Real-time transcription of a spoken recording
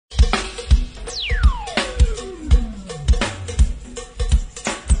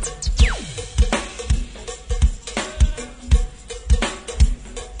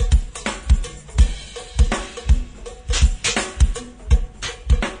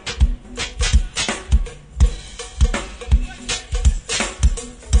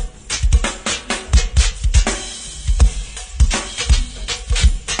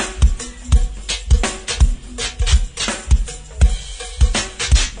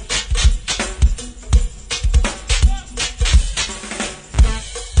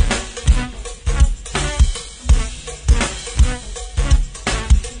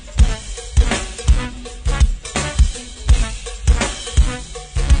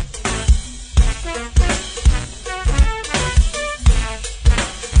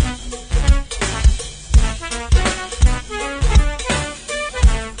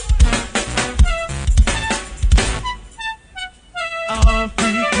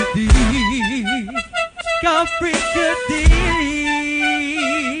frikadee, go frikadee.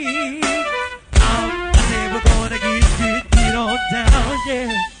 I say we're gonna get on down,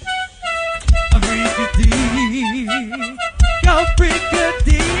 yeah. A frikadee, go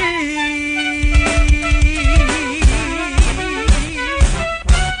frikadee.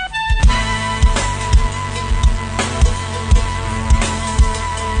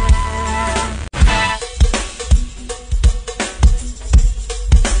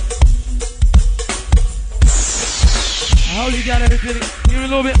 You got everything. Give me a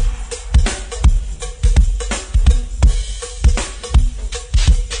little bit.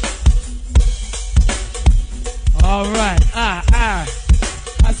 All right.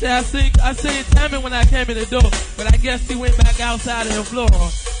 I seen Tammy when I came in the door, but I guess she went back outside of the floor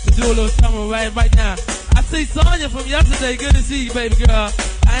to do a little something right now. I see Sonya from yesterday. Good to see you, baby girl.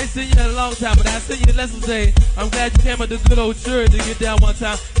 I ain't seen you in a long time, but I seen you yesterday. I'm glad you came with the good old church to get down one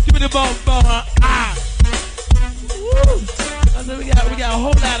time. Give me the ball, Woo. I said we got a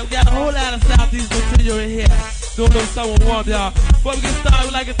whole lot of Southeast material in here. Do a little something warm, y'all. Before we get started,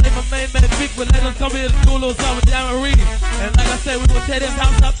 we'd like to thank my main man Vic for letting us come here to do a little something with Diamond Reed. And like I said, we're gonna tear this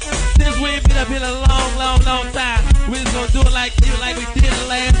house up. Since we ain't been up here in a long time, we just gonna do it like we did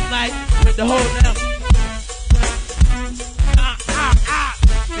last night with the whole now.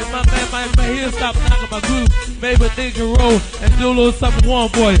 If my man here stop knocking my groove, maybe a nigga can roll and do a little something warm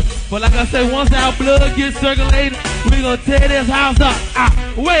for you. But like I said, once our blood gets circulated, we gonna tear this house up.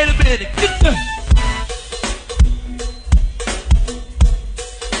 Wait a minute. Get the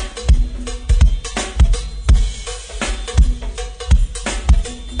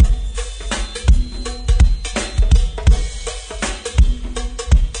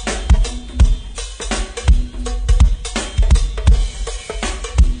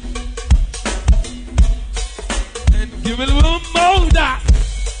give it a little more, Doc.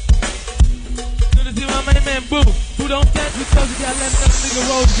 Good to see my main man, Boo. Who don't touch because you gotta let that nigga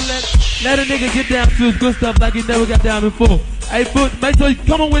roll. Let a nigga get down to his good stuff like he never got down before. Hey, Boo, make sure you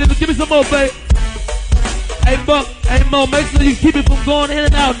come on with it. Give me some more, babe. Hey, Buck. Hey, Mo, make sure you keep it from going in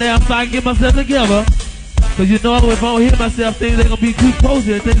and out now so I can get myself together. Cause you know if I don't hear myself, things ain't gonna be too close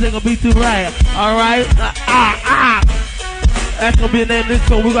here. Things ain't gonna be too right. Alright? That's gonna be the name of this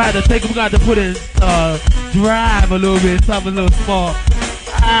song. We're gonna have to put in drive a little bit, something a little small.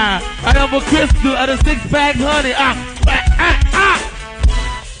 I got for Chris to the 6-pack, honey.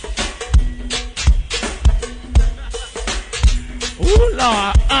 Ooh,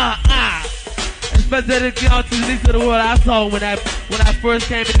 Lord, especially to the least of the world I saw when I first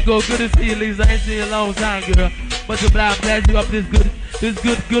came in to go. Good to see you, Lisa. I ain't seen you in a long time, girl. But I'm glad you up this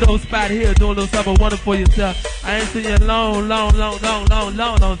good old spot here doing a little something wonderful for yourself. I ain't seen you in a long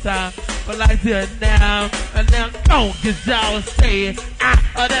time. But like this now, and now don't get y'all stay.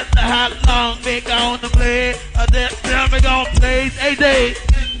 That's how long we gonna play. That's how we gonna play. 8 days.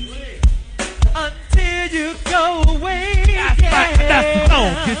 Until you go away. That's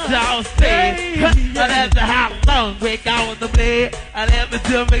don't get y'all stay. That's how long we gonna play. That's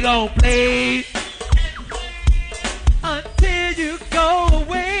until we gonna play. Until you go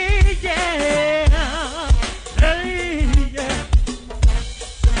away, yeah. Hey, yeah.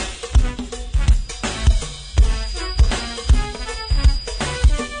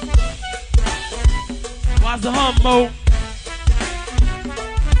 Watch the hum, Mo.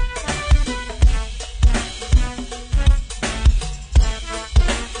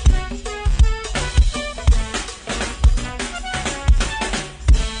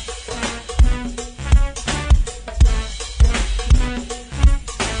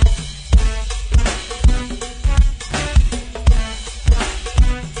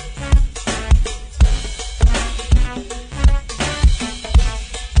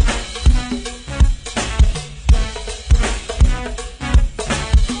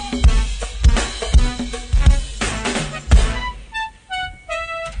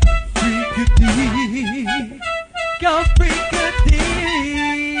 Go frikadee.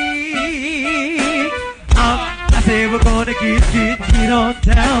 I say we're gonna get on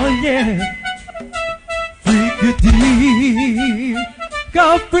down, yeah. Frikadee.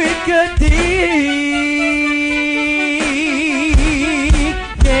 Go frikadee.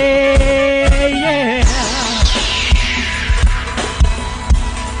 Yeah, yeah.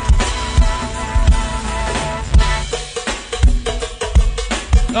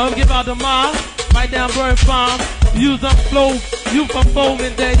 Don't give out the mom. Right down Bird Farm. You from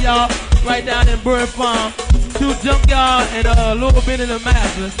Foreman there, y'all. Right down in Bird Farm. 2 Junkyard and a little bit in the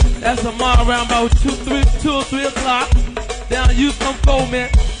Masters. That's tomorrow around about 2 or 3 o'clock. Down You from Foreman.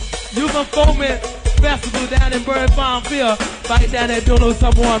 Festival down in Bird Farm Field. right down there doing a little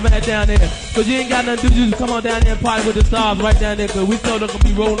something warm right down there. Cause you ain't got nothing to do, just come on down there and party with the stars right down there. Cause we still gonna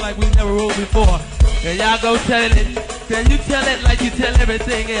be rolling like we never rolled before. And y'all go tell it, then you tell it like you tell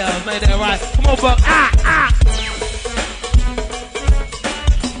everything else. Ain't that right? Come on, Buck.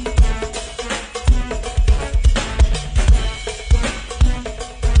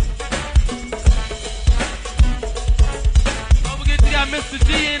 Don't forget you got Mr.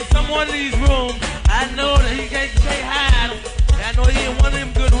 G in some one of these rooms. I know that he can't say hi to him. I know he in one of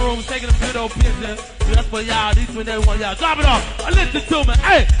them good rooms taking a good old picture. So that's for y'all. These for everyone y'all. Drop it off. Listen to me.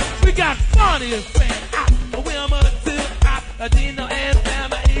 Hey, we got Funny and Fred. Wilma to Adino and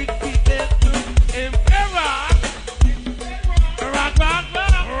Bama. Keep it through in rock. Rock, rock,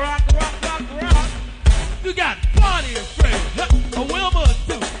 rock, rock, rock, rock, rock. You got Funny and Fred. Wilma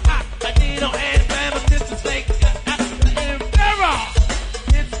to Adino and Bama. Sister Snake. In rock.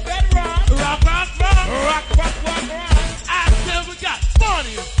 It's bedrock. Rock, rock, rock, rock, rock, rock, rock. We got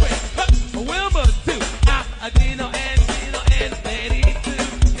Funny and Fred, Wilma too, Adino and Lady too,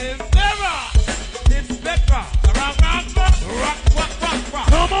 and Vera, it's Petra, rock, rock, rock, rock, rock, rock, rock.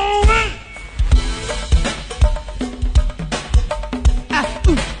 Come on in.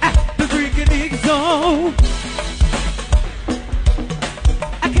 The freaking zone.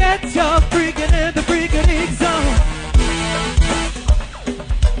 I catch you freaking in the freaking zone.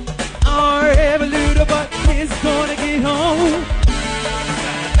 Our every little butt is gonna get home.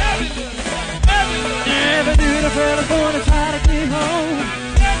 Every little fella's gonna try to get home.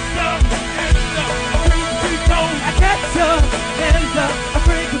 I catch up, hands up, a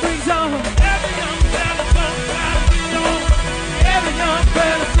freak zone. Every young fella's gonna try to get home. Every young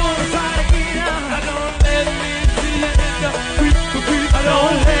fella's gonna try to get home. Don't let me see you in the freak zone.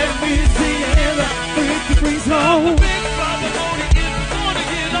 Don't let me see you in the freak zone.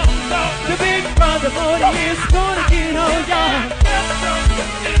 The big brother boy is gonna get on, y'all.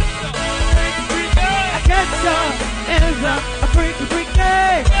 I catch ya, and a freak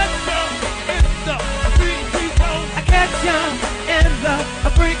day. I catch ya, and a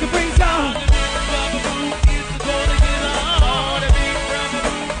freak zone.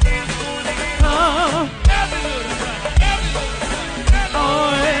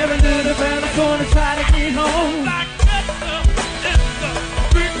 Oh, every little fella's gonna try to get home.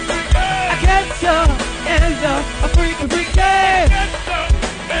 Catch ya, and a freak day.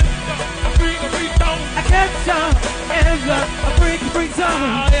 I catch ya, and a freak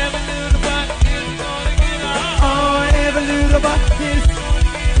zone. Oh, every little butt is.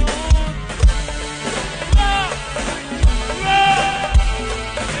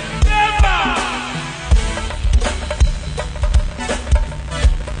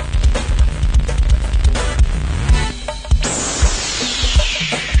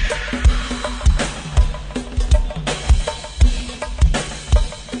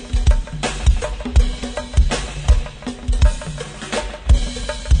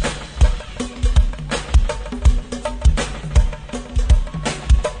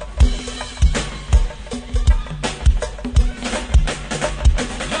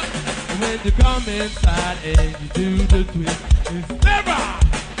 You come inside and you do the twist. It's never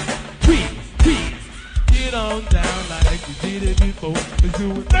twist. Get on down like you did it before. Let's do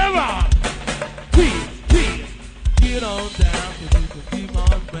it never twist. Get on down so you can keep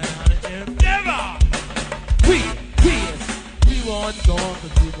on round and never twist. Keep on going so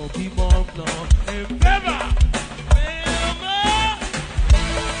you gon' keep on flowing and never.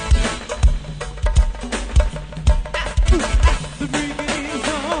 The freaking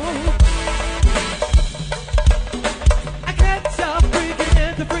zone. I catch ya freaking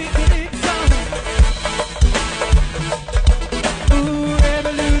in the freaking zone. Ooh,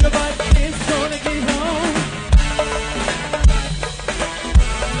 every little butt is gonna get home.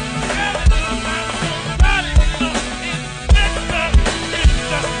 Every little butt is gonna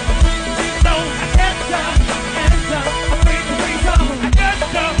get home.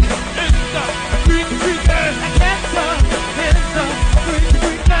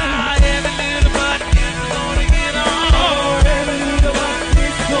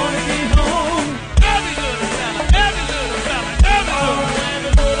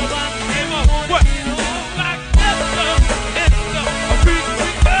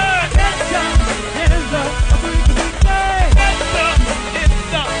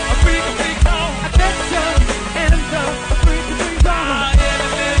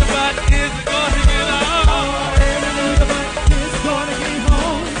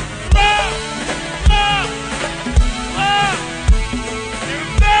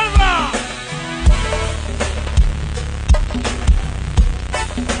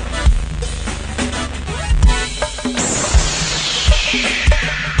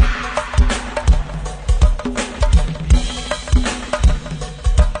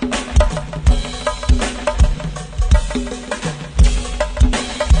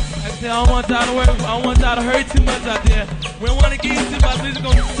 don't want y'all to work. I don't want y'all to hurt too much out there. We don't want to get you too much. We're just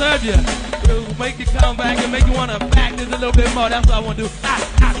going to serve you. We'll make you come back and make you want to practice a little bit more. That's what I want to do.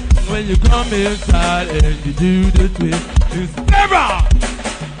 When you come inside and you do the twist, it's never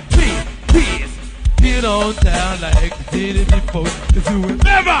twist. Get on down like you did it before. Cause you will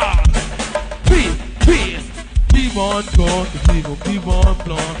never twist. Keep on going, cause we gon' keep on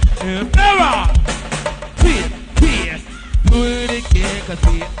blowing. And never twist. Do it again, cause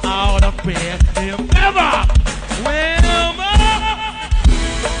we all the friends. And never well more.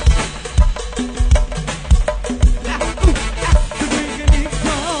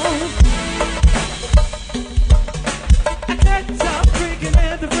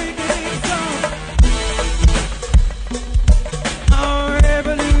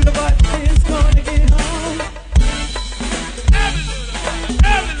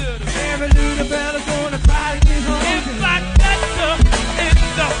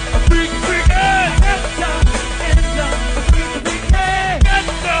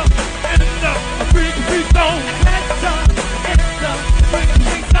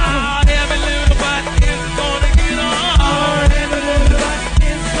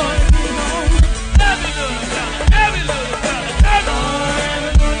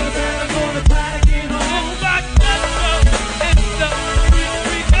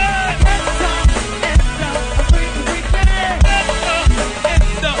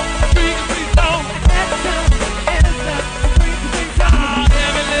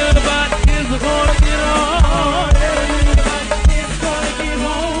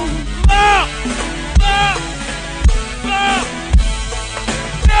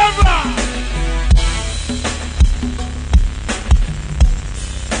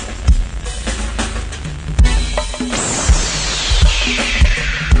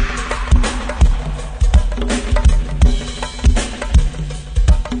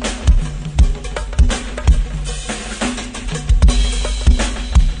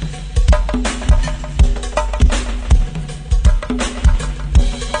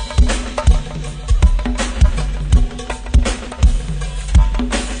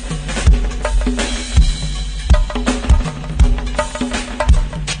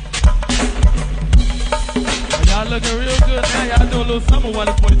 Looking real good now, y'all doing a little something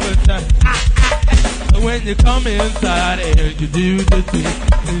while for the first time. When you come inside and you do the twist,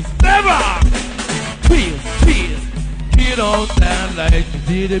 it's never twist. Get on down like you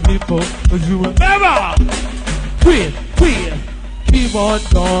did it before, cause you remember twist. Keep on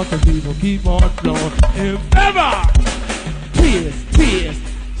going, cause we gon' keep on flowing. And never twist.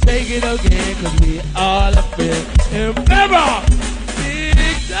 Shake it again, cause we all a friend. And never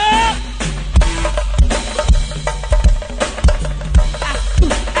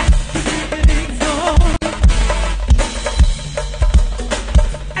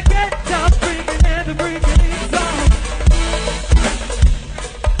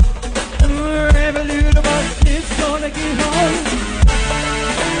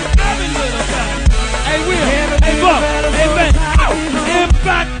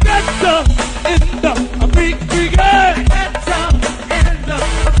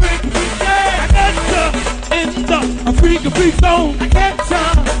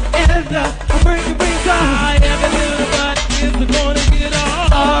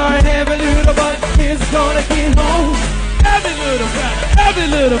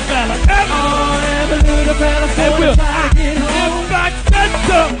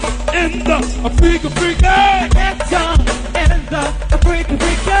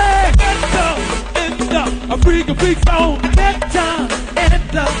big up.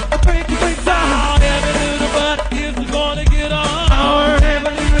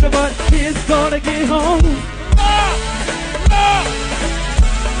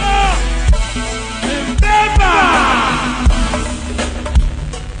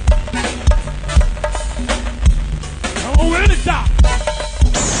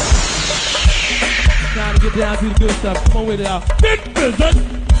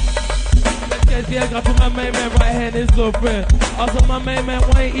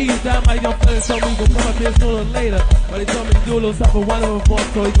 Something wonderful for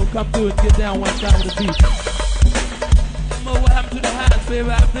him, so he can come through and get down one side of the beat. What happened to the highs, baby?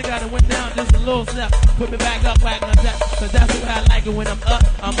 I think I done went down just a little step. Put me back up like that, cause that's the way I like it. When I'm up,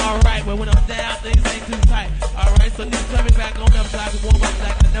 I'm alright, but when I'm down, things ain't too tight. Alright, so just turn me back on up so I can warm up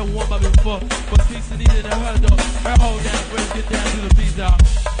like I never warmed up before. But she needed her though, her hold down first, get down to the beat, y'all.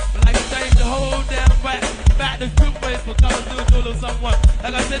 But like I say, the hold down back the group ways for coming through and do a little something.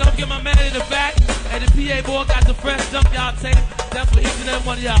 Like I said, don't get my man in the back. And the PA boy got the fresh Junkyard tape. That's for each and every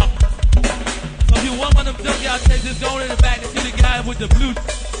one of y'all. So if you want one of them Junkyard tapes, just go in the back and see the guy with the blue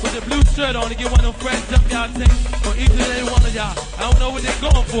with the blue shirt on to get one of them fresh Junkyard tapes for each and every one of y'all. I don't know what they're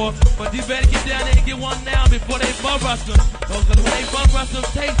going for, but you better get down there and get one now before they bum rush them. Because when they bum rush them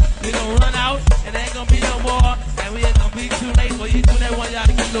tapes, they're going to run out and there ain't going to be no more. And we ain't going to be too late for each and every one of y'all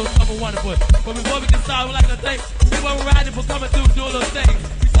to get a little something wonderful. But before we can start, we'd like to thank people riding for coming through doing those things.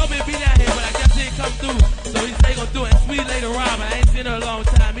 He told me to be down here, but I guess he ain't come through. So he said he going to do it. And Sweet later on, but I ain't seen her a long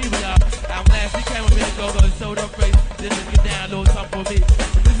time either, y'all. I'm glad she came with me to GoGo and showed her face. Just to get down a little something for me.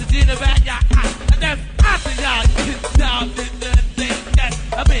 This is G in the back, y'all. That's awesome, y'all. Y'all did the thing.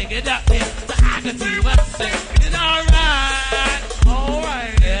 I bring it up here so I can see what's saying. Alright,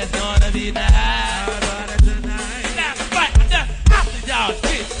 alright. It's gonna be nice. That's right. That's awesome, y'all.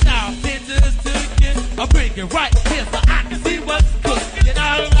 Get y'all pictures to get. I bring it right here so I can see what's cooking.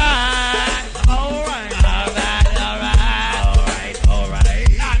 Alright, alright.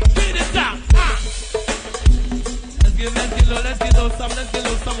 Let's get a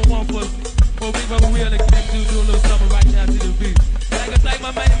little something one for Big Bubba Will and King do a little something right now to the beat. Like I thank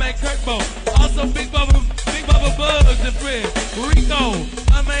my man Kirkbo. Also Big Bubba Bugs and Fred, Rico,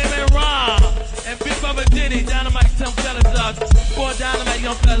 my man Rob, and Big Bubba Denny, Dynamite Tim fellas, 4 Dynamite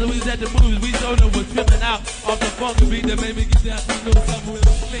young fellas. We was at the movies, we showed them was tripping out off the funky beat that made me get down to a little something with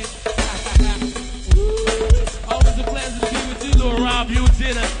a sling. Always a pleasure to be with you, little Rob, you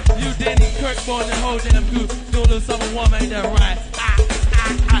Denny, Kirkbo, and the whole damn crew. Do a little something warm, ain't that right?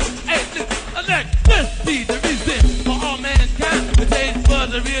 Hey, let's be the reason for all mankind. The taste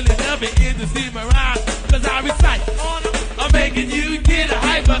buds are really never in to see my rhyme. Cause I recite on them, I'm making you get a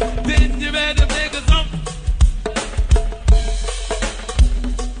hyper. Then you better make a something.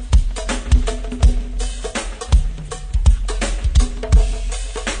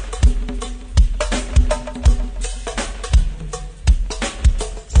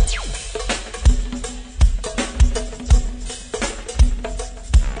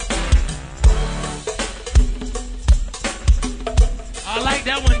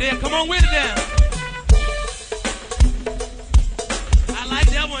 Come on with it now. I like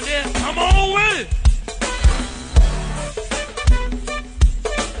that one there. Come on with it.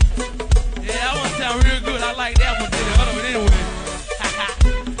 Yeah, that one sound real good. I like that one there. Hold on, anyway.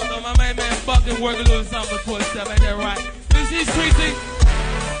 So my man fucking work a little something for himself. Ain't that right? This is Tracy.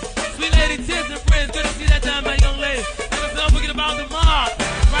 Sweet lady, Tips and friends. Good to see that time, my young lady. Never don't forget about the mob.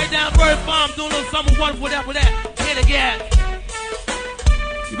 Right down Bird Farm, doing a little something wonderful for that. Hit it again.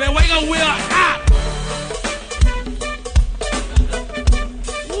 You better wake up, Will. Ah!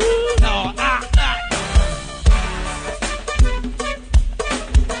 Ooh, no,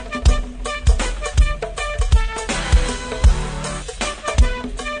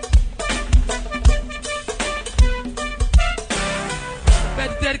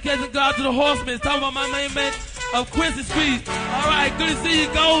 Better dedication God to the horsemen. Talking about my main man of Quincy Street. All right, good to see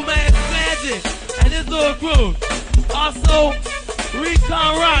you, Gold Man, Magic, and this little crew. Also,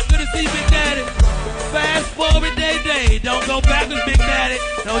 Recon Rock, good to see Big Daddy. Fast forward day. Don't go backwards, Big Daddy.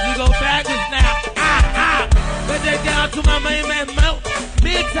 Don't you go backwards now. Let that down to my main man,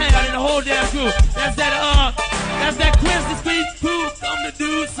 Midtown, and the whole damn crew. That's that Quincy Street crew. Come to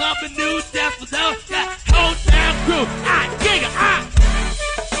do something new. That's for that whole damn crew.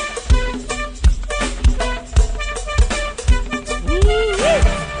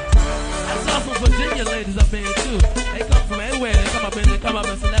 I saw some Virginia ladies up in here too. They come from anywhere. They come up in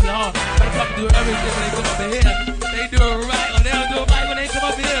Celebrity Hall. They come to do everything when they come up in here. They do it right or they don't do it right when they come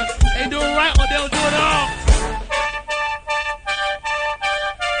up in here. They do it right or they don't do it all.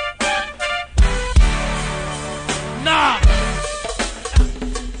 Nah.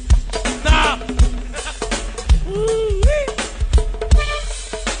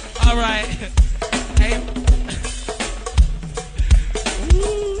 All right. Hey.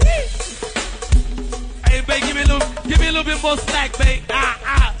 Hey, babe, give me a little bit more slack, babe.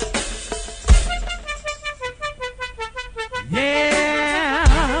 Yeah.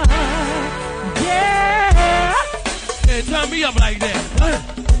 Hey, turn me up like that.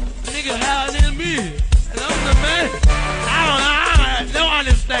 Nigga howling in me. And I'm the man. I don't know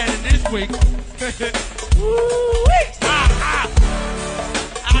understanding this week.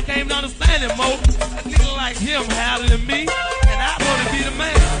 I can't even understand it, Mo. A nigga like him howling in me. And I want to be the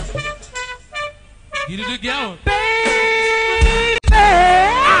man. Get it together. Baby.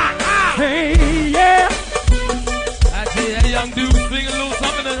 Hey, yeah. I tell you, that young dude sing a little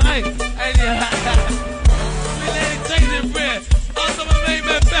something tonight. Hey, sweet lady, take it, friend. Also, my main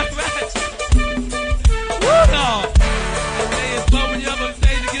man, back. Woo, no. I tell you, it's fun when you're up on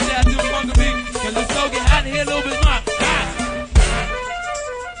stage to get that to the funky beat. Because it's so get hot in here a little bit more.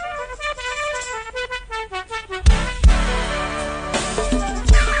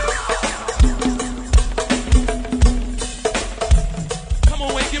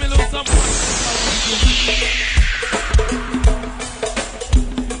 something.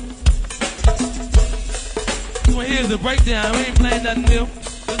 This one here is a breakdown. We ain't playing nothing new.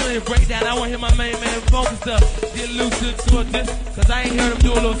 This one here is a breakdown. I want to hear my main man focus stuff. Get loose to this, because I ain't heard him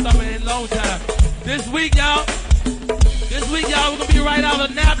do a little something in a long time. This week, y'all, we're going to be right out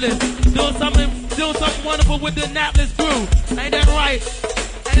of Annapolis. Doing something wonderful with the Annapolis crew. Ain't that right?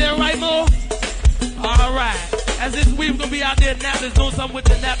 Ain't that right, Mo? All right. As this week, we're going to be out there in Annapolis doing something with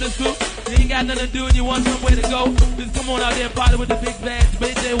the Annapolis crew. You ain't got nothing to do and you want somewhere to go, just come on out there and party with the big band,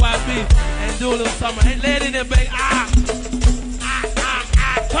 JYP, and do a little something. Hey, lay it in there, baby.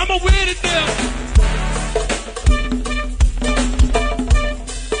 Come on with it there.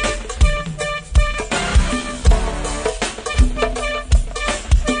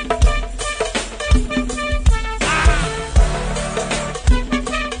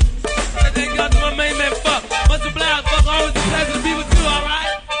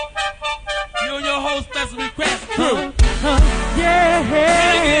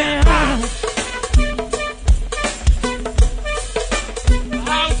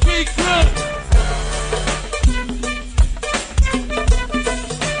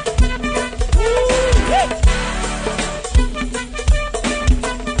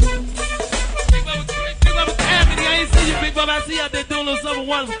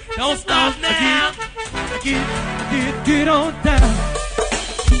 Don't stop now. Get on down.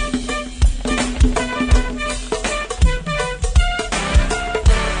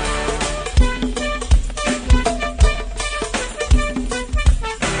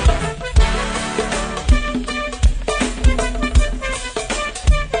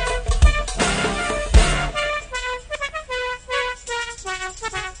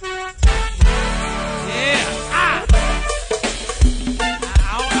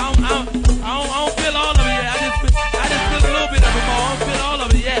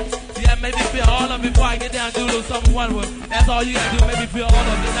 That's all you gotta do, make me feel all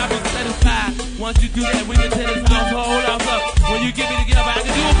of it. And I'll be satisfied once you do that. We can tear this whole house up. When you get me together, I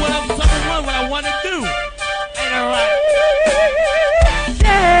can do what I want to do. Ain't that right?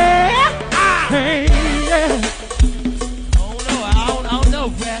 Yeah. Hey, yeah. I don't know,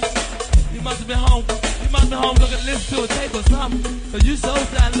 Brad. You must have been home. You must have been home looking, listen to a tape or something. Cause you so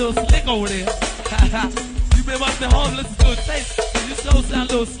sound a little slick over there. You must have been home listening to a tape. Cause you so sound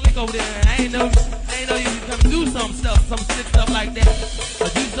a little slick over there. I ain't know you can come do some slick stuff like that.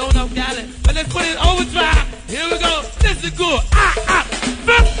 But you so enough got it. But let's put it in overdrive. Here we go. This is good.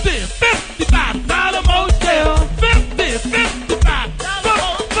 $55 motel.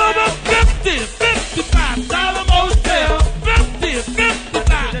 $55 motel. $55 motel.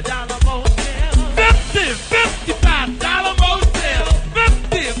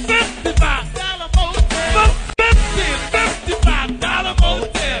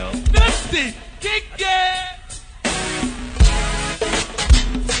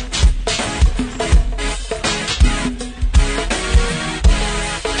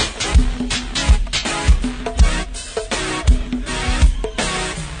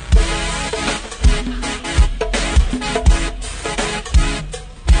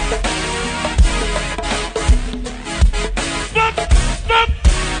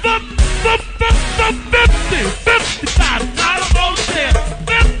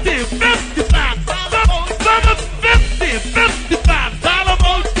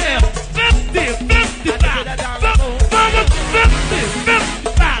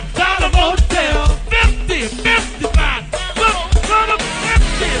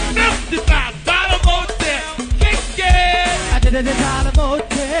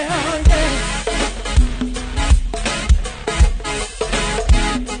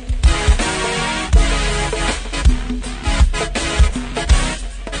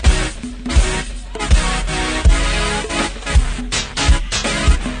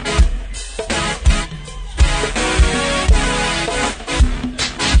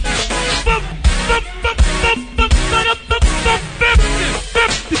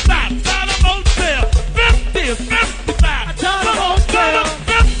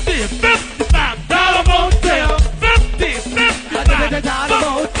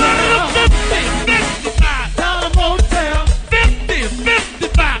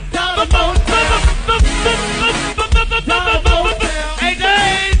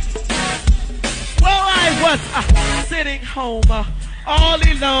 all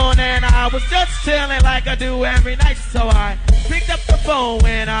alone, and I was just chilling like I do every night. So I picked up the phone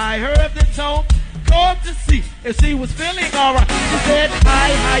when I heard the tone. called to see if she was feeling alright. She said, hi,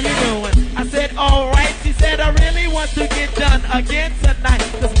 how you doing? I said, alright. She said, I really want to get done again tonight,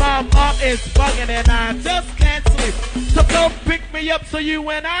 cause my mom is bugging and I just can't sleep. So come pick me up so you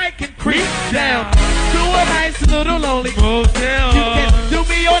and I can creep down to a nice little lonely motel. You can do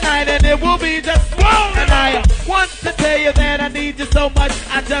me all night and it will be just fun. And I want to tell you that I need you so much.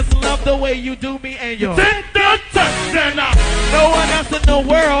 I just love the way you do me and you're tender touch, and no one else in the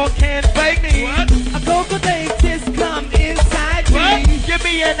world can fake me. What? I told the day just come inside me. Give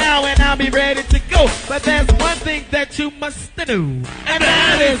me an hour and I'll be ready to go. But there's one thing that you must do, and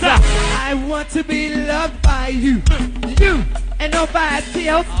that is I want to be loved by you, you, and nobody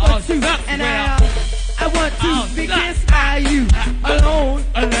else but you. And I want to be kissed by you, alone.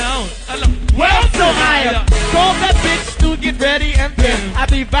 Well, so I call that bitch to get ready, and then I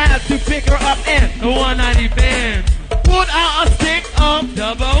be vibed to pick her up and the 190 band. Put out a stick of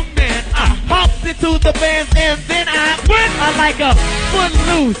double man. I hopped into the bands and then I went like a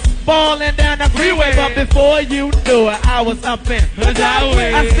footloose, falling down the freeway. But before you knew it, I was up in the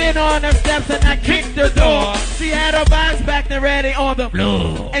highway. I stood on her steps and I kicked her door. She had her bags back and ready on the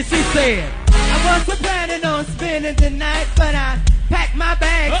floor, and she said, I wasn't planning on spending the night, but I packed my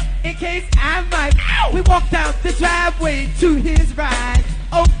bags in case I might. We walked out the driveway to his ride,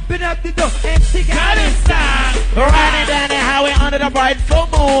 opened up the door and she got inside. Riding down the highway under the bright full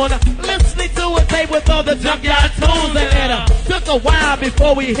moon, listening to a tape with all the junkyard tunes. And it took a while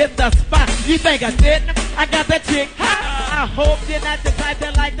before we hit the spot. You think I didn't? I got that chick hot. I hope you're not the type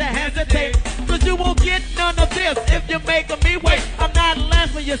that like to hesitate, cause you won't get none of this if you're making me wait. I'm not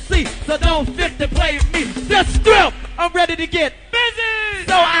laughing, you see, so don't fit to play me. Just strip, I'm ready to get busy.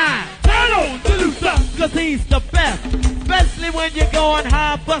 So I turn on to Luther, cause he's the best. Especially when you're going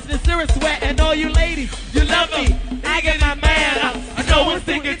hard, busting serious sweat. And all you ladies, you love me. I get my man up. I know I'm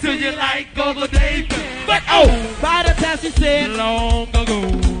thinking to you like GoGo Dave. But oh, by the time she said long ago,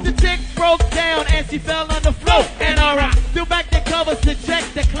 the chick broke down and she fell on the floor. And alright, threw back the covers to check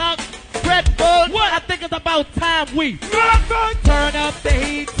the clock. Redbird, what? I think it's about time we turn up the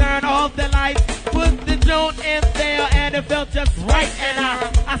heat, turn off the lights, put the joint in there, and it felt just right. And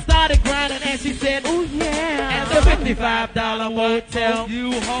I started grinding, and she said, ooh yeah. And the $55 motel.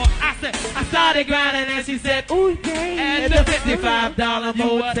 I started grinding, and she said, ooh yeah. And the $55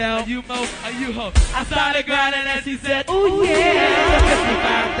 motel. You ho. I started grinding, and she said, ooh yeah. The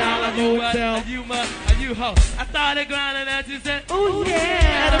 $55 motel. You ho. I started grinding, and she said, ooh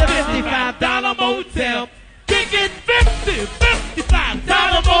yeah. And the $55 motel. Kick it $55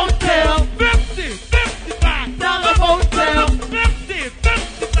 motel. $55 motel. $55 motel.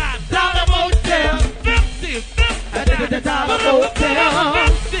 $55 motel. $55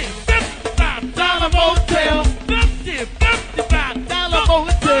 motel. $55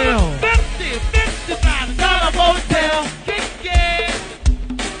 motel. $55 motel. Kick it.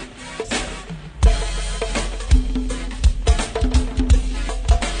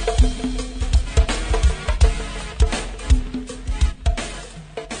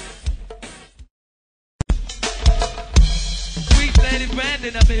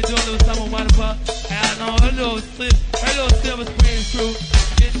 Brandon up here doing a little something wonderful. And I know her little silver screen crew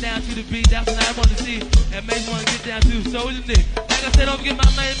getting down to the beat. That's what I want to see. And makes me want to get down to Soldier Nick. Like I said, don't forget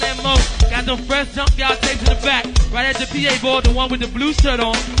my main man Mo. Got them fresh Junkyard tapes in the back. Right at the PA board, the one with the blue shirt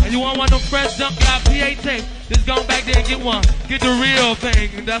on. And you want one of them fresh Junkyard PA tapes, just go back there and get one. Get the real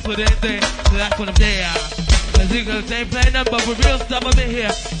thing. And that's what they think. So that's what I'm there. Cause they ain't playing nothing but for real stuff up in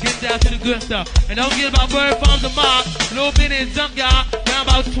here. Get down to the good stuff. And don't get about Bird Farms tomorrow. A little bit in Junkyard. Around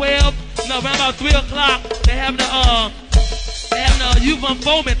about 3 o'clock. They having a youth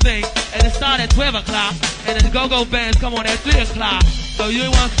unfoldment thing. And it start at 12 o'clock. And then the GoGo bands come on at 3 o'clock. So you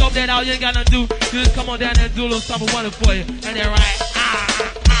ain't want to scope that out. You ain't got nothing to do. You just come on down there and do a little something wonderful for you. And then right.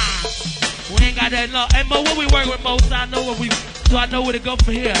 We ain't got that love. Hey Mo, what we work with Mo? So I know where to go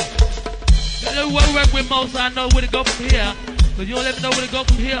from here. I know where we work with Mo, so I know where to go from here. So you don't let me know where to go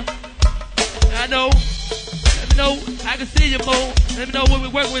from here. I know. Let me know. I can see you, Mo. Let me know where we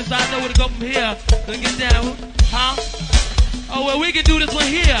work with, so I know where to go from here. So get down. Huh? Oh, well, we can do this one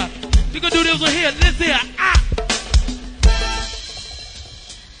here. We can do this one here. This here.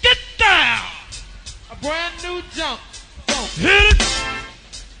 Get down. A brand new jump. Hit it.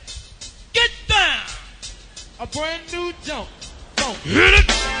 Get down. A brand new jump. Hit it.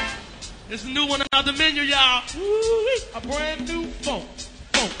 It's a new one out the menu, y'all. A brand new funk.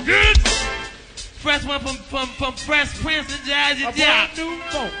 Good. Fresh one from Fresh Prince and Jazzy. A brand new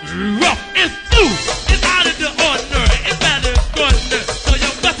funk. It's new. It's out of the ordinary. It's out of the ordinary. So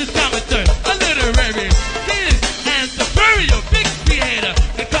your guts is commentary. A literary. This and superior. Big creator.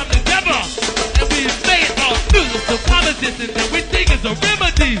 They come together. And we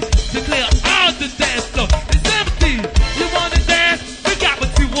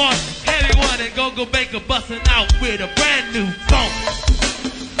brand new funk.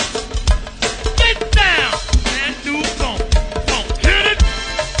 Get down, brand new funk. Funk, hit it.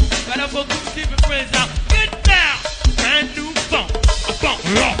 Got up for group keeping friends out. Get down, brand new funk. A funk,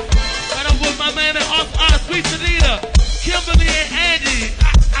 rock. Got up with my man and our sweet Selena, Kimberly and Andy.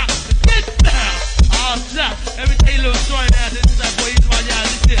 Get down. Oh, stop. Every day little story now. This is that boy, he's my y'all.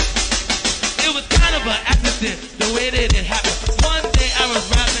 This shit. It was kind of an accident, the way that it happened. One day I was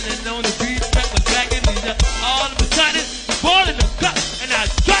rapping and on the beat track was dragging me up. All of a sudden, the ball in the cup, and I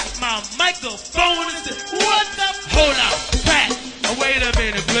dropped my microphone and said, what the? Hold up, Pat. Oh, wait a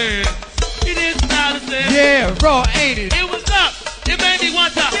minute, please. He didn't smile and say, yeah, raw, ain't it? it was up. It made me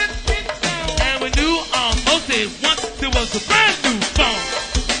want to. And we knew most at once there was a brand new song.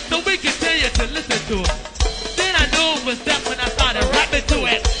 So we continued to listen to it. Then I knew it was that when I started rapping to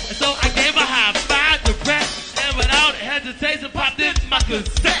it. And so I gave a high five to Brett, and without hesitation popped in my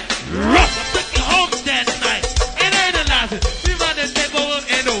cassette. I took it home that night and analyzed it. We run the tape over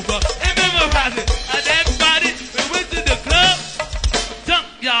and over and memorize it. And everybody, we went to the club.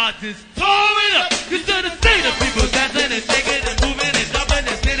 Junkyard just tore it up. You should have seen the people dancing and shaking and moving and jumping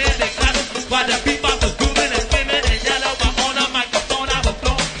and sitting and clapping while the beatbox was grooving and screaming and yelling. While on the microphone I was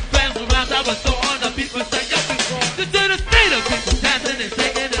blowing, friends around I was so on the people say, yo, you should have seen the people dancing and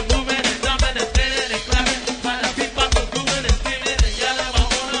shaking and moving and jumping and sitting and clapping while the beatbox was grooving and screaming and yelling. While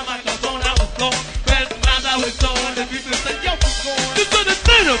on the microphone I was blowing, friends around I was so on the people say, yo, you should have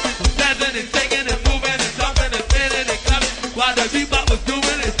seen the people dancing and shaking and moving and jumping and sitting and clapping while the beatbox was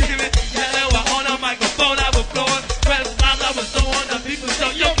grooving and screaming, yelling. While on the microphone I was blowing, friends around I was so on the people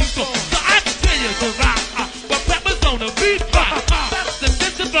say, yo, so I continue to rock, but rappers on the beat rock. That's the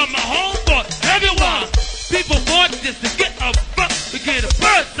mission from my home for everyone. People bought this to get a buck, to get a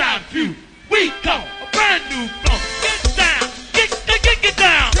bird's eye view. We go, a brand new flow. Get down, get down. Get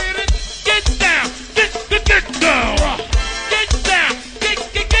down, get down. Get down, get down. Get down, get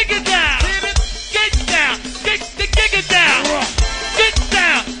down. Get down, get down. Get down,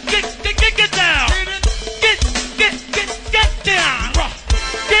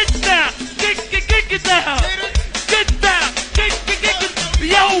 get down. Get down,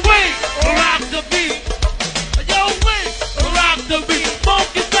 yo, wait, rock the beat. Yo, wait, rock the beat.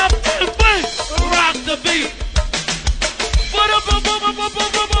 Focus up and wait, rock the beat.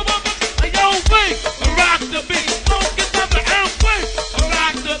 Yo, wait, rock the beat. Focus up and wait,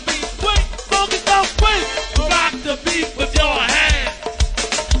 rock the beat. Wait, focus up, wait, rock the beat with your hands.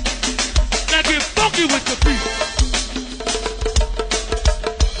 Now get funky with the beat.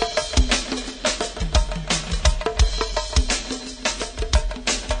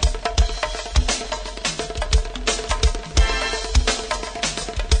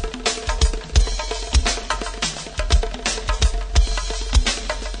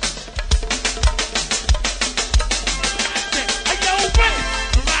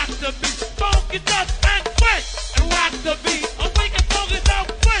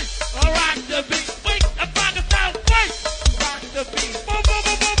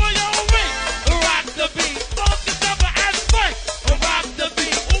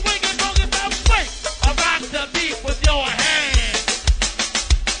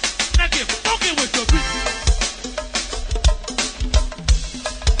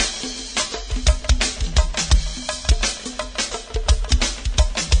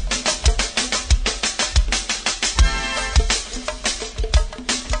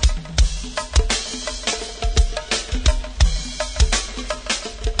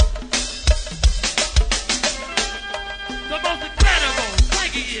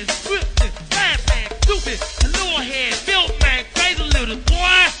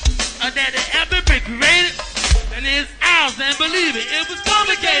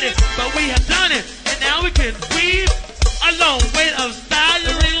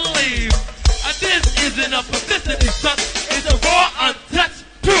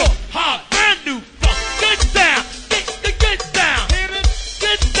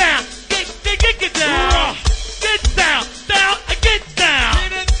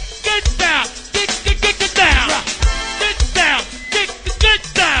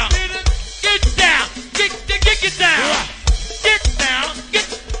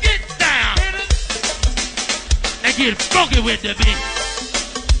 Get funky with the beat.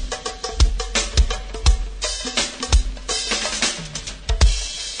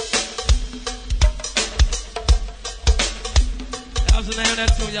 That was the name of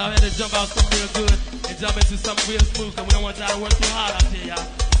that tune, y'all. Had to jump out something real good and jump into something real smooth, cause we don't want y'all to work too hard out here, y'all.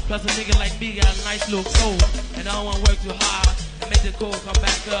 Plus a nigga like me got a nice little cold, and I don't want to work too hard and make the cold come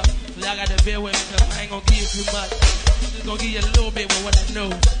back up. So y'all got to bear with me, cause I ain't gonna give you too much. I'm just gonna give you a little bit with what I know,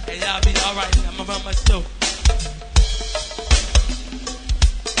 and y'all be alright. I'm gonna run my show.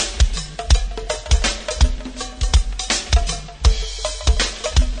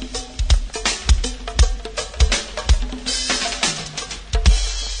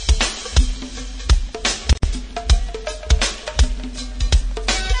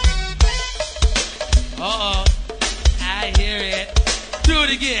 Uh-oh. I hear it. Do it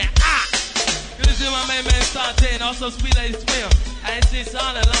again. Ah! Good to see my main man Sante and also Sweet Lady Swim. I ain't seen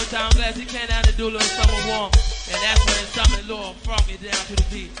Sean in a long time. I'm glad she came down to do a little summer warm. And that's when something a little funky down to the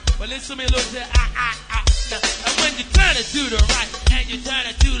beat. But listen to me a little bit. Now, and when you turn it to the right and you turn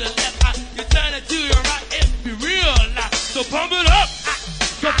it to the left, you turn it to the right, it be real loud. So pump it up.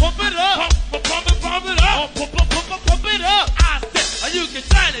 So pump it up. Pump it up. Pump it up. I said, you can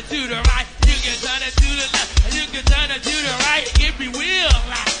turn it to the right, you can turn it to the left, and you can turn it to the right, it be real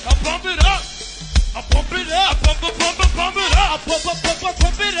loud. Pump it up. Pump it up. Pump it up.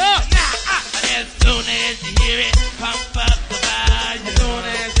 Pump it up. Now, as soon as you hear it, pump up the volume. As soon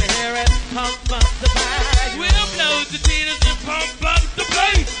as you hear it, pump up the volume. We'll blow the teeters and pump up the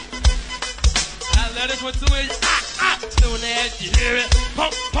bass. I let it one soon as you hear it,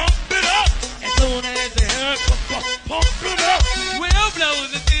 pump it up. As soon as you hear it, pump it up. We'll blow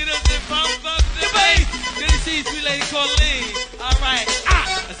the teeters and pump up the bass. Then you see Sweet Lady Colleen. All right.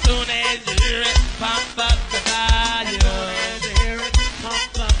 As soon as you hear it, pump up the volume. As soon as you hear it,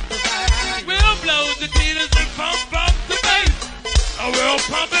 pump up the volume. We'll blow the teeters and pump up the bass. We'll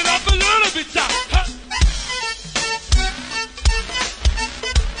pump it up a little bit, y'all.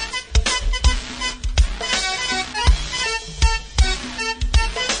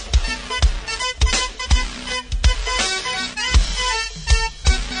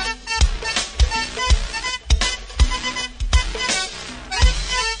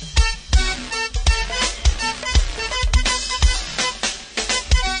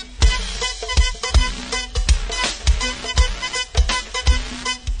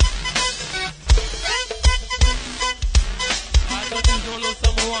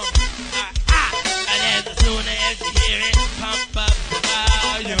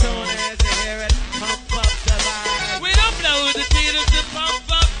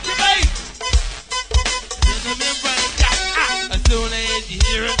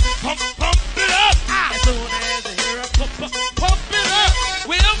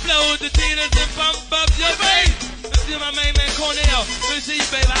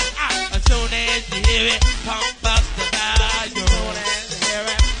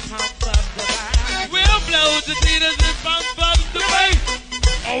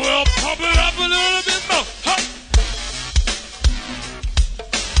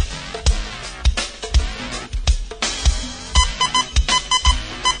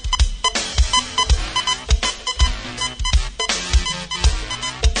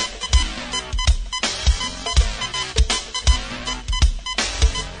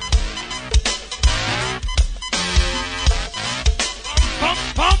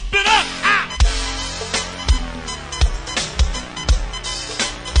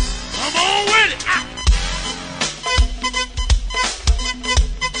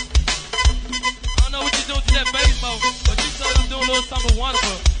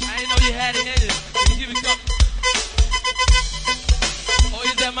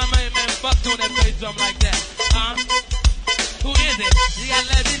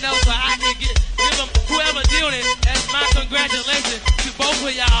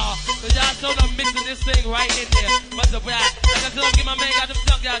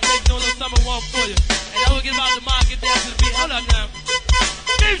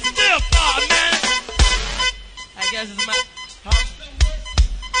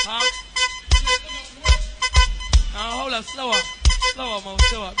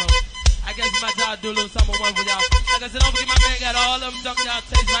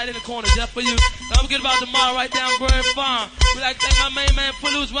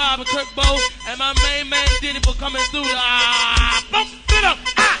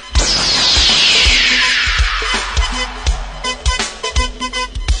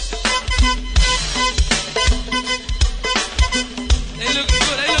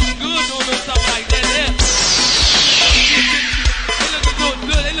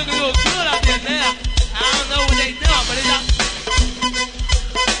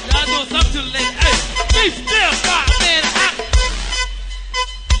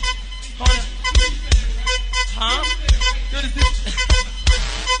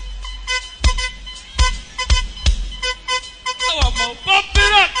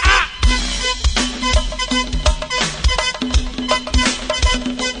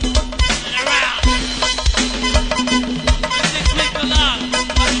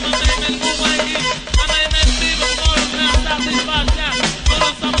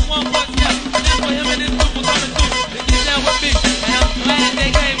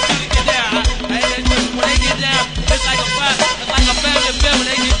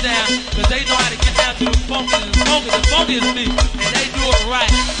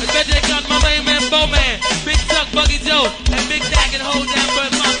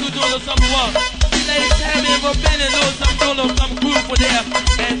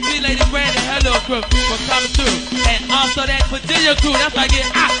 crew for coming through. And also that Virginia crew, that's why I get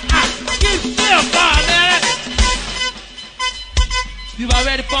keep still fire, man. You about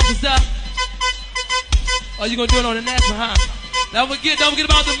ready for yourself? Or you gonna do it on the national, huh? Don't forget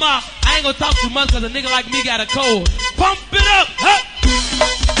about the mob. I ain't gonna talk too much cause a nigga like me got a cold. Pump it up, huh?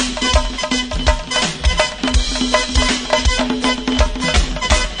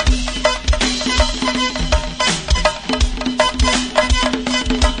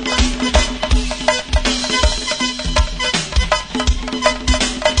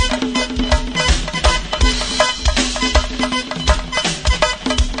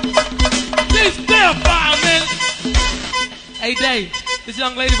 Hey Dave, this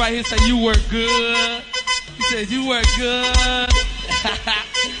young lady right here say you work good. She says you work good.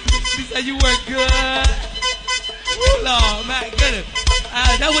 She said you work good. Woo, Lord, my goodness.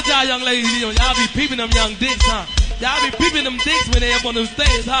 That's what y'all young ladies do. Y'all be peeping them young dicks, huh? Y'all be peeping them dicks when they up on them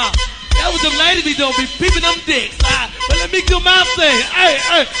stages, huh? That's what them ladies be doing, be peeping them dicks. But let me do my thing.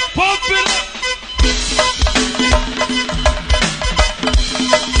 Hey, pump it up.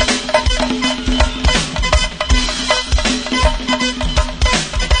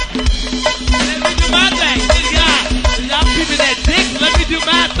 Let me do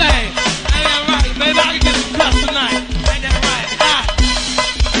my thing. Ain't that right? Maybe I can get some cuss tonight. Ain't that right?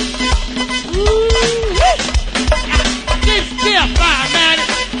 Keep still fire, man.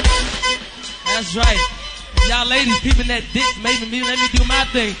 That's right. Y'all ladies peeping that dick, maybe let me do my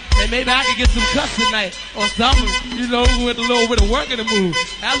thing. And maybe I can get some cuss tonight. Or something, you know, with a little bit of work in the move.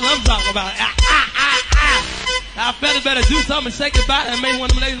 That's what I'm talking about. Y'all fellas better do something, shake it back, and maybe one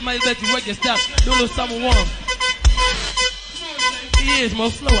of them ladies might let you work your stuff. Do a little something warm. He is more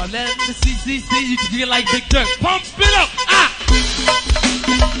slow. I let him see, you can get like Big Dirt. Pump it up,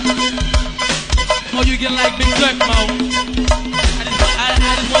 Oh, you get like Big Dirt, Mo. I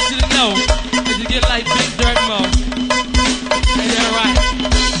just want you to know that you get like Big Dirt, Mo. Ain't that right?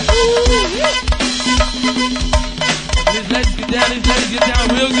 These ladies get down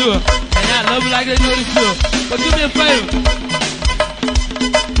real good. And I love it like they know this good. But do me a favor.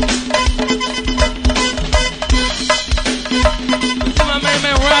 My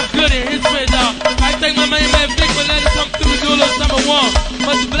man Rob Good and his friends out. I thank my man Vic for letting us come through and do a little summer warm.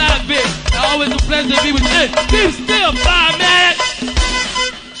 Much obliged, Vic. Always a pleasure to be with you. Keep still, fire, man.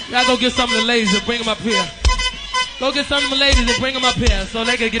 Y'all go get some of the ladies and bring them up here. Go get some of the ladies and bring them up here so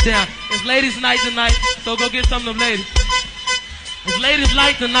they can get down. It's ladies' night tonight, so go get some of them ladies. It's ladies'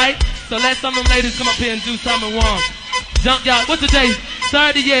 night tonight, so let some of them ladies come up here and do something warm. Junkyard, what's the day?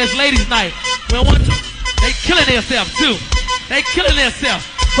 Saturday, yeah, it's ladies' night. We don't want to. They killing themselves too. They killing themselves,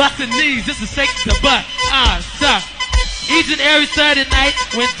 busting knees just to shake the butt. Sir. Each and every Saturday night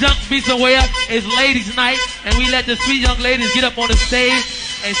when Junk be somewhere, it's ladies' night, and we let the sweet young ladies get up on the stage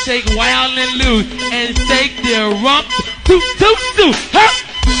and shake wild and loose and shake their rump. Toot, toot, toot. Huh?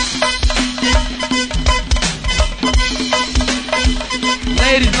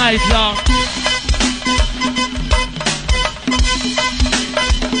 Ladies' night, y'all.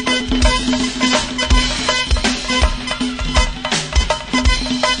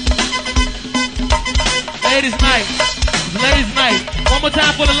 Ladies' night. Ladies' night. One more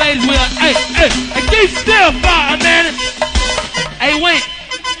time for the ladies. We're like, hey, keep still, fire, man. Hey, Wayne.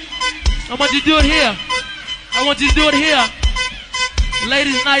 I want you to do it here. I want you to do it here.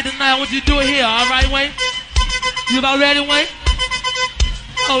 Ladies' night tonight. I want you to do it here. All right, Wayne? You about ready, Wayne?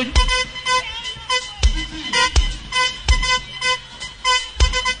 Oh.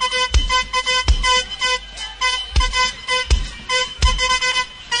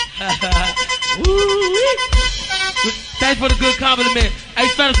 Thanks for the good compliment. Hey,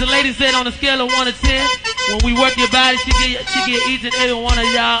 fellas, the lady said on a scale of 1 to 10, when we work your body, she get each and every one of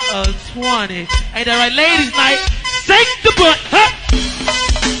y'all a 20. Ain't that right? Ladies' night, shake the butt. Huh?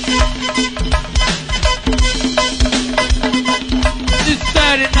 It's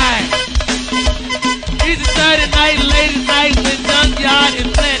Saturday night. It's Saturday night, ladies' night, when Junkyard is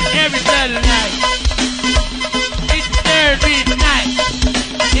playing every Saturday night. It's Saturday night.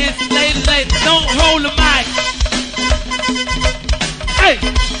 It's ladies' night. Don't hold the mic. Hey,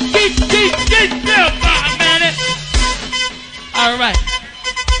 keep still, man. All right.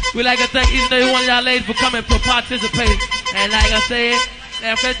 We'd like to thank each and every one of y'all ladies for coming to participate. And like I said,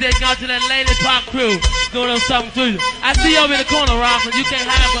 after they got to that lady pop crew, doing something to you. I see you over in the corner, Rob, and you can't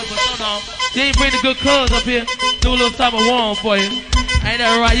hide us, but hold on. You ain't bring the good cuz up here, do a little something warm for you. Ain't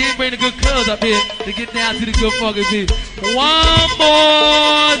that right? You ain't bring the good cuz up here to get down to the good fucking beat. One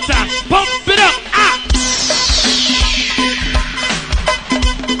more time. Pump it up.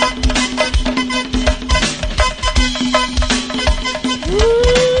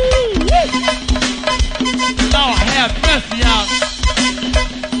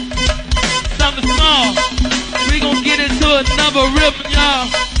 number rhythm, y'all.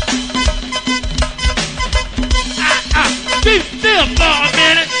 Be still for a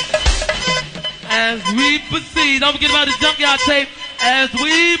minute. As we proceed, don't forget about the Junkyard tape. As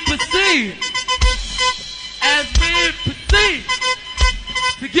we proceed,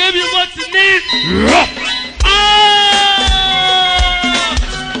 to give you what you need. You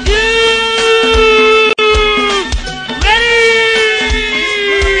ready?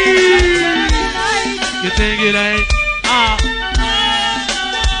 You think it ain't?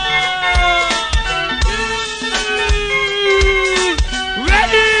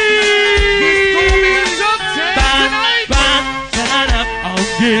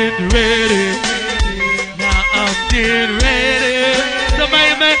 Getting ready. Now I'm getting ready.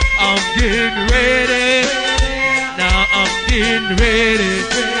 Somebody man, I'm getting ready. Now I'm getting ready.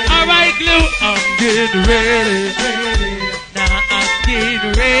 Alright, Glue, I'm getting ready. Now I'm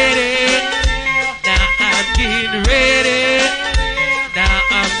getting ready. Now I'm getting ready. Now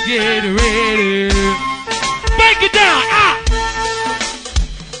I'm getting ready. Break it down.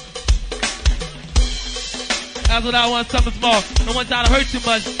 That's what I want, something small. Don't want y'all to hurt too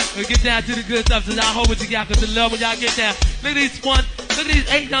much. We'll get down to the good stuff, so y'all hold what you got, because the love when y'all get down. Look at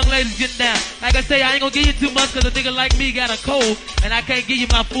these 8 young ladies getting down. Like I say, I ain't gonna give you too much, because a nigga like me got a cold, and I can't give you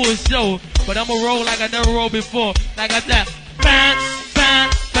my full show. But I'm gonna roll like I never rolled before. Like I said,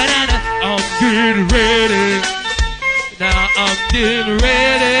 banana, I'm getting ready. Now I'm getting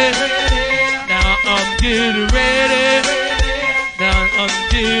ready. Now I'm getting ready. Now I'm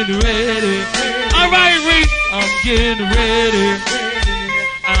getting ready. Alright, Reese, I'm getting ready.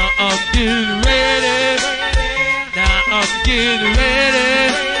 I'm getting ready. Now I'm getting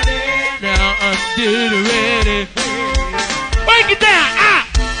ready. Now I'm getting ready. Break it down.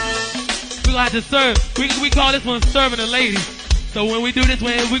 We gonna have to serve. We call this one serving the ladies. So when we do this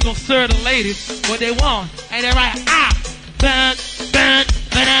one, we gonna serve the ladies what they want. Ain't that right?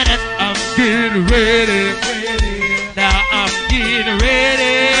 Banana. I'm getting ready. Now I'm getting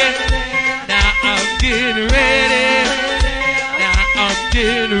ready. Now I'm getting ready. Now I'm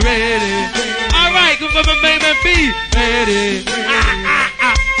getting ready. Alright, good for my baby B. Ready.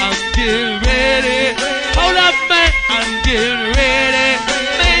 I'm getting ready. Hold up, man. I'm getting ready.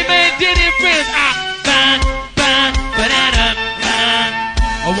 Baby, did it, friends. Banana.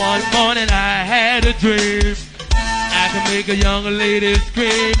 One morning I had a dream. I could make a young lady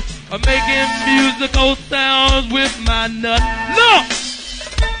scream. I'm making musical sounds with my nut. Look!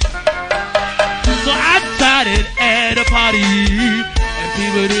 So I tried it at a party, and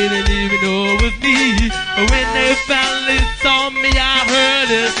people didn't even know it was me. But when they finally saw me, I heard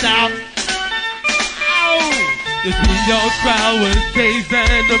a shout. Ow! The sweet young crowd was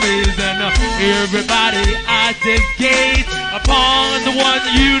tasting amazing. Everybody I just gazed upon the one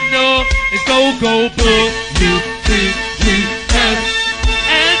you know is GoGo B-U-C-C-S.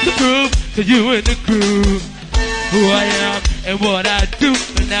 And to prove to you and the crew who I am and what I do.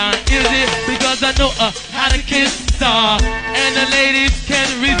 But now is it because I know how to kiss star, and the ladies can't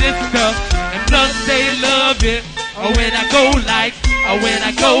resist her, and plus they love it. Or when I go like, or when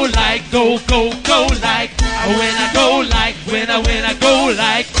I go like, go like. Or when I go like, when I go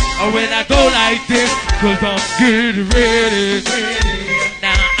like, or when I go like this, 'cause I'm getting ready.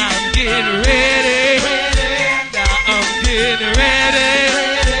 Now I'm getting ready. Now I'm getting ready.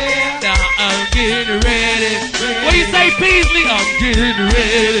 Now I'm getting ready. What you say, Peasley? I'm getting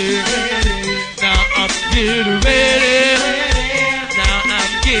ready. Now I'm getting ready. Now I'm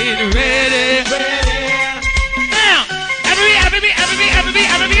getting ready. Now, every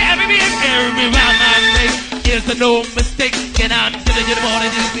round my face is a no mistake, and I'm telling you the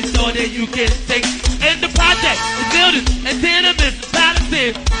morning you be sure that you can take. And the project is building and tenements and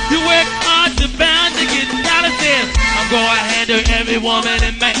palaces. You work hard to bound to get palaces. I'm gonna handle every woman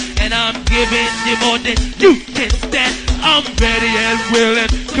and man, and I'm giving you more than you can stand. I'm ready and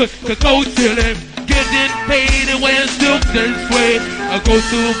willing to go chillin', getting paid and wearing silks and suede. I go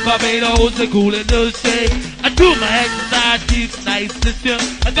to Barbados and cool in the shade. I do my exercise, keep nice and still.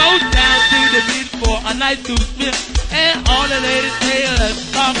 I go down to the beach for a night to spin. And all the ladies say,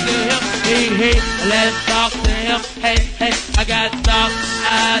 let's talk to him. Hey, let's talk to him. Hey, I got soft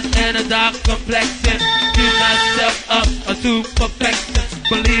eyes and a dark complexion. Keep myself up to perfection.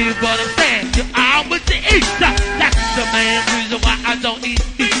 Believe what I'm saying, you're out with the eat. That's the main reason why I don't eat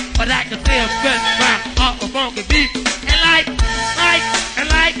meat. But I can still spin round off a funky beat. And like,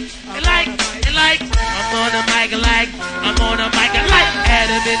 I'm on the mic like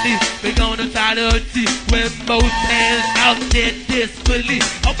Adam and Eve. We're gonna try to achieve with both hands out there disbelief.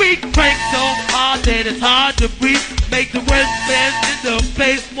 We crank so hard that it's hard to breathe. Make the worst fans in the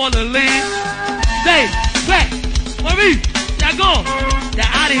place wanna leave. Say, clap, Marie, y'all Now go on. Now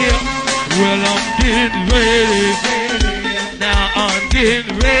out of here. Well, I'm getting ready. Now I'm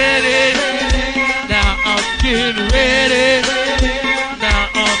getting ready. Now I'm getting ready. Now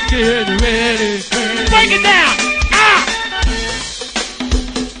I'm getting ready. Break it down. Ah!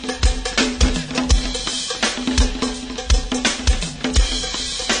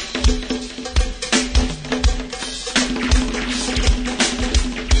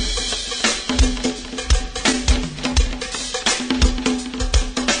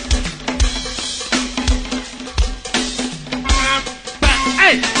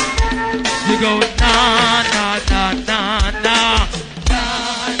 You go na na na na na na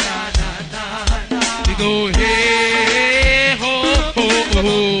na na na. You go hey ho ho ho.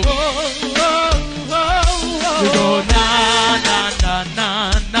 You go na na na na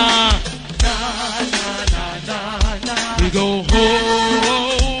na na na na na. You go ho ho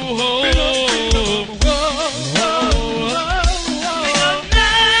ho.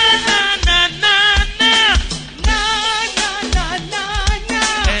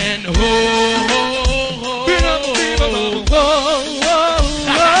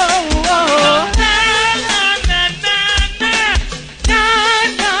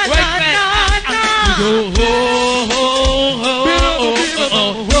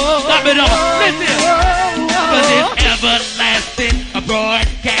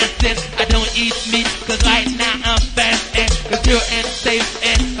 Broadcasting, I don't eat meat, cause right now I'm fasting, cause you're in safe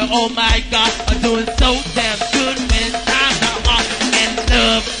and oh my God, I'm doing so damn good when times are hard and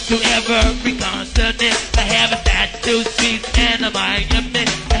love to every continent. I have a statue, sweet and a Miami.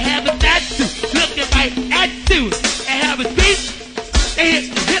 I have a statue looking right at you. I have a speech,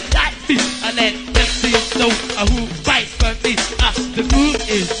 they hit like me. I let them see know who fights for me. The food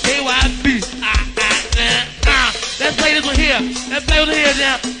is KYB. Let's play this one here. Let's play this one here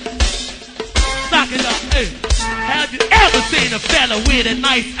now. Knock it up. Hey. Have you ever seen a fella with a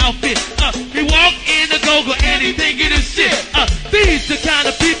nice outfit? He walk in the GoGo and he thinking of shit. These the kind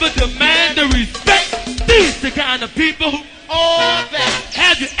of people demand the respect. These the kind of people who all that.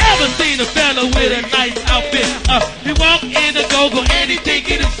 Have you ever seen a fella with a nice outfit? He walk in the GoGo and he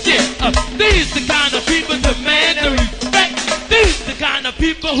thinking of shit. These the kind of people demand the respect. These the kind of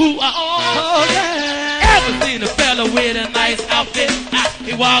people who are all that. Ever seen a fella with a nice outfit?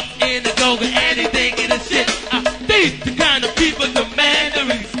 He walks in the GoGo and he thinking of shit. These the kind of people demand the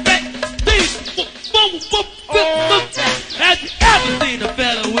respect. These have you ever seen a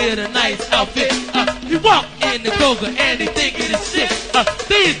fella with a nice outfit? He walk in the GoGo and he thinking of shit.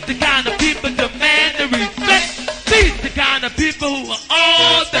 These the kind of people demand the respect. These the kind of people who are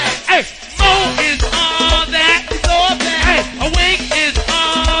all that. Hey, Mo is all that. He's all that. Hey, a Wink is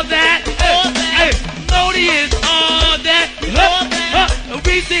all that. Hey, Modi is all that. He's all that.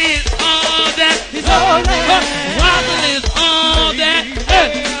 Reese is all that. He's all that. Robin is all that.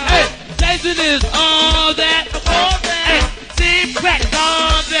 Hey, Jason is all that. Hey, Steve Pratt is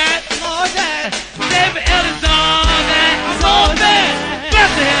all that. David Ellis all that. He's all that.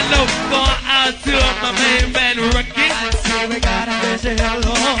 Special hello going out to my main man Ricky. I see we got a special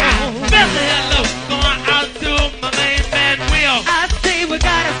hello. Special hello going out to my main man Will. I see we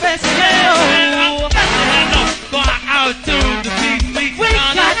got a special hello. Special hello going out to the big we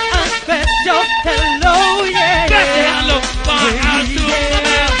got a special hello, yeah. Special hello going out to my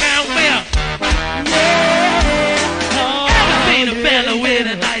main man Will. Yeah. Ever seen a fella with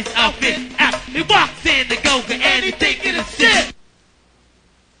a nice outfit? He walks in the GoGo and he thinking of shit.